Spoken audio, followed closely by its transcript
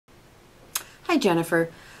Hi, Jennifer.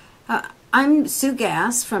 I'm Sue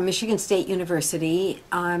Gass from Michigan State University.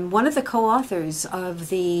 I'm one of the co-authors of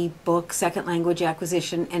the book Second Language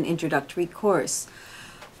Acquisition and Introductory Course.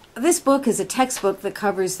 This book is a textbook that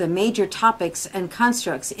covers the major topics and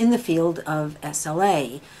constructs in the field of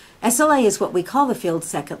SLA. SLA is what we call the field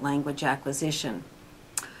Second Language Acquisition.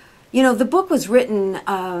 You know, the book was written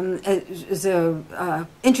as an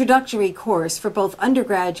introductory course for both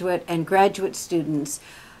undergraduate and graduate students.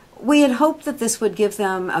 We had hoped that this would give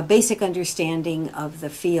them a basic understanding of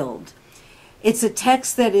the field. It's a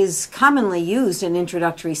text that is commonly used in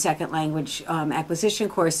introductory second language acquisition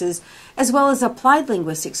courses, as well as applied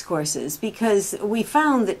linguistics courses, because we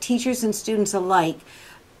found that teachers and students alike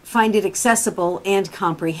find it accessible and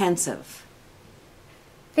comprehensive.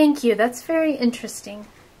 Thank you. That's very interesting.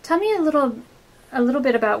 Tell me a little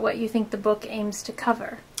bit about what you think the book aims to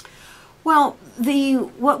cover. Well,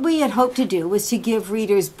 what we had hoped to do was to give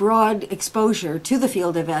readers broad exposure to the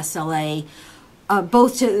field of SLA,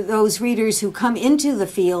 both to those readers who come into the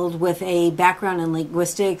field with a background in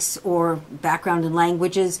linguistics or background in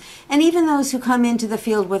languages, and even those who come into the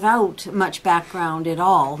field without much background at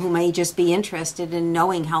all, who may just be interested in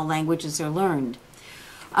knowing how languages are learned.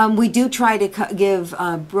 We do try to give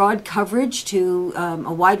broad coverage to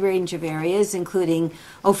a wide range of areas, including,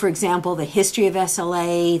 for example, the history of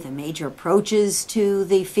SLA, the major approaches to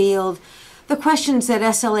the field, the questions that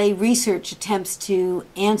SLA research attempts to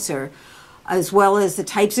answer, as well as the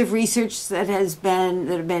types of research that have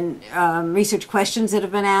been research questions that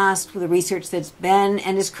have been asked, the research that's been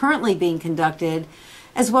and is currently being conducted,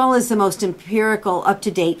 as well as the most empirical,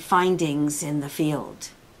 up-to-date findings in the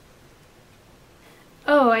field.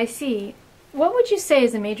 Oh, I see. What would you say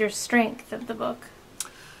is a major strength of the book?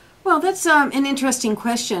 Well, that's an interesting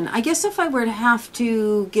question. I guess if I were to have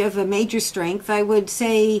to give a major strength, I would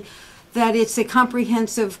say that it's a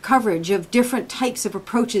comprehensive coverage of different types of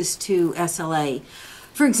approaches to SLA.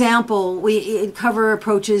 For example, we cover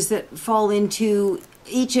approaches that fall into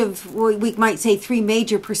each of, we might say, three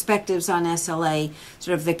major perspectives on SLA,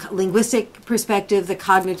 sort of the linguistic perspective, the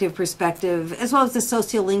cognitive perspective, as well as the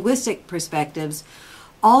sociolinguistic perspectives,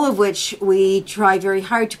 all of which we try very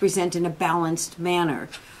hard to present in a balanced manner.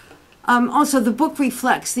 Also, the book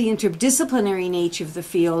reflects the interdisciplinary nature of the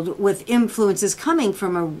field, with influences coming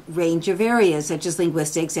from a range of areas, such as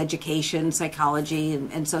linguistics, education, psychology,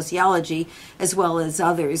 and sociology, as well as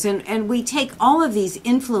others. And we take all of these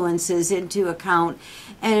influences into account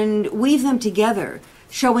and weave them together,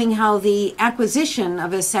 showing how the acquisition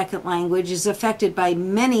of a second language is affected by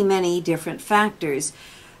many, many different factors.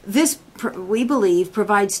 This, we believe,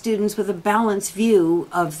 provides students with a balanced view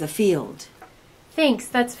of the field. Thanks.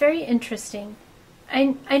 That's very interesting.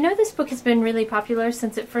 I know this book has been really popular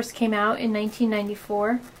since it first came out in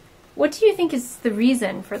 1994. What do you think is the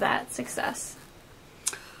reason for that success?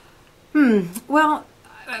 Well,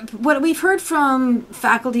 what we've heard from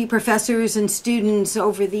faculty, professors, and students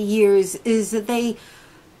over the years is that they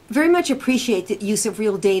very much appreciate the use of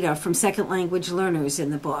real data from second language learners in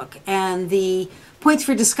the book, and the points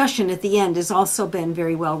for discussion at the end has also been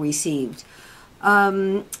very well received,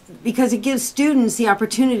 because it gives students the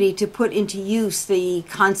opportunity to put into use the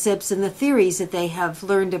concepts and the theories that they have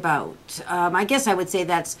learned about. I guess I would say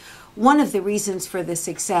that's one of the reasons for the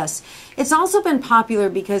success. It's also been popular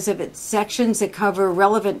because of its sections that cover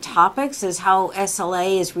relevant topics, as how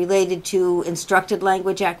SLA is related to instructed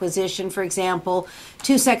language acquisition, for example,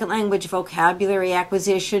 to second language vocabulary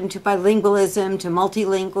acquisition, to bilingualism, to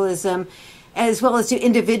multilingualism, as well as to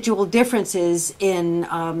individual differences in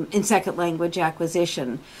second language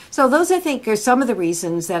acquisition. So those, I think, are some of the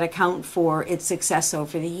reasons that account for its success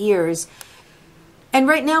over the years. And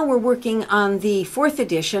right now we're working on the 4th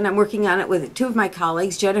edition. I'm working on it with two of my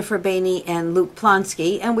colleagues, Jennifer Bainey and Luke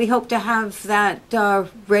Plonsky, and we hope to have that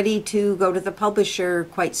ready to go to the publisher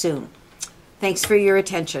quite soon. Thanks for your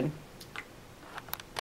attention.